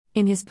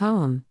In his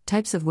poem,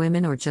 Types of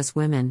Women or Just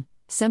Women,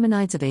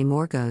 Semonides of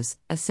Amorgos,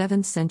 a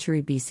 7th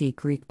century BC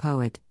Greek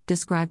poet,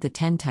 described the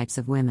 10 types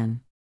of women.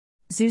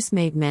 Zeus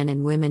made men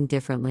and women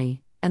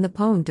differently, and the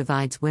poem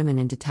divides women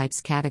into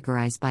types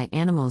categorized by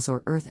animals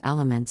or earth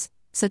elements,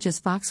 such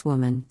as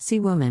foxwoman, sea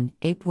woman,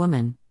 ape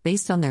woman,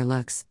 based on their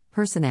looks,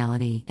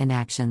 personality, and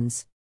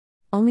actions.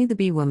 Only the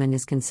bee woman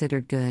is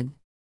considered good.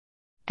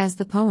 As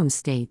the poem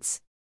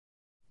states,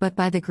 but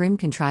by the grim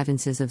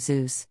contrivances of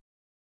Zeus,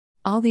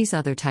 all these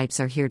other types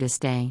are here to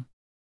stay,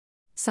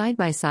 side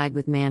by side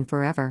with man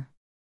forever.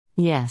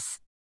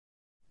 Yes.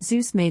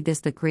 Zeus made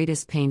this the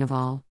greatest pain of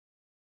all.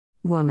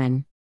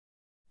 Woman.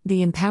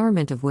 The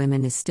empowerment of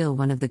women is still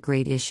one of the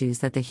great issues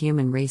that the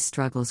human race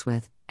struggles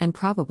with, and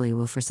probably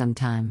will for some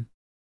time.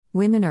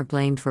 Women are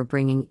blamed for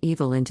bringing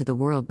evil into the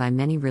world by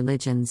many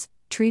religions,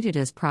 treated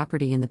as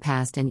property in the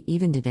past and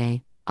even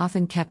today,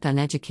 often kept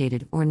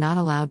uneducated or not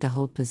allowed to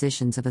hold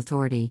positions of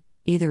authority,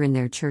 either in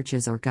their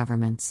churches or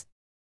governments.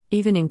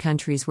 Even in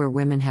countries where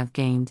women have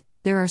gained,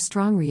 there are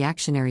strong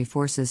reactionary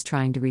forces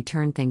trying to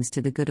return things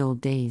to the good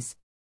old days.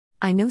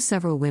 I know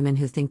several women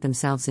who think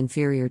themselves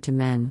inferior to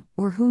men,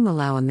 or whom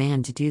allow a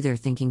man to do their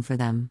thinking for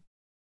them.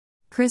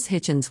 Chris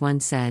Hitchens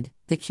once said,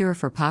 "The cure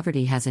for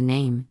poverty has a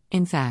name,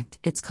 in fact,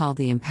 it's called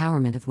the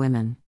empowerment of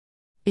women."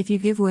 If you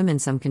give women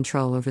some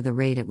control over the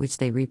rate at which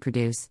they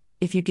reproduce,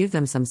 if you give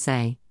them some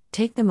say,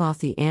 take them off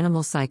the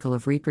animal cycle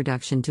of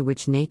reproduction to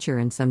which nature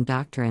and some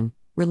doctrine,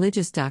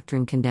 religious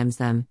doctrine condemns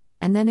them,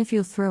 and then if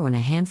you'll throw in a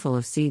handful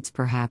of seeds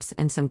perhaps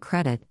and some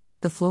credit,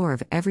 the floor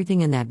of everything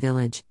in that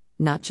village,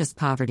 not just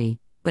poverty,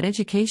 but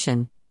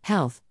education,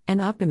 health, and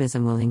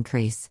optimism will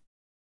increase.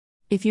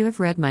 If you have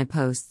read my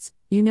posts,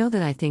 you know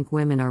that I think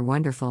women are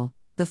wonderful,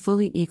 the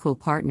fully equal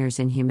partners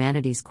in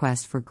humanity's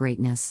quest for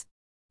greatness.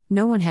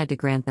 No one had to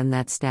grant them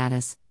that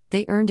status,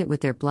 they earned it with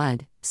their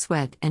blood,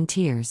 sweat, and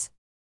tears.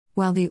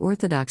 While the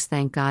Orthodox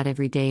thank God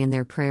every day in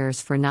their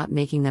prayers for not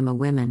making them a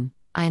woman,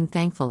 I am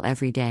thankful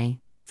every day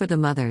for the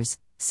mothers,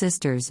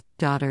 sisters,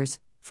 daughters,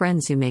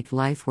 friends who make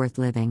life worth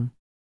living.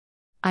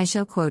 I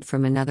shall quote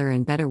from another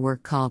and better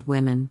work called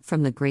Women,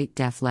 from the Great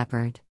Def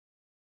Leppard.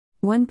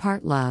 1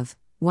 part love,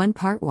 1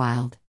 part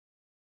wild.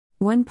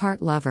 1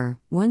 part lover,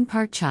 1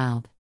 part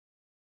child.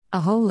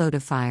 A whole load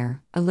of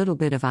fire, a little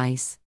bit of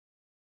ice.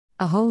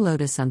 A whole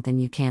load of something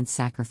you can't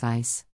sacrifice.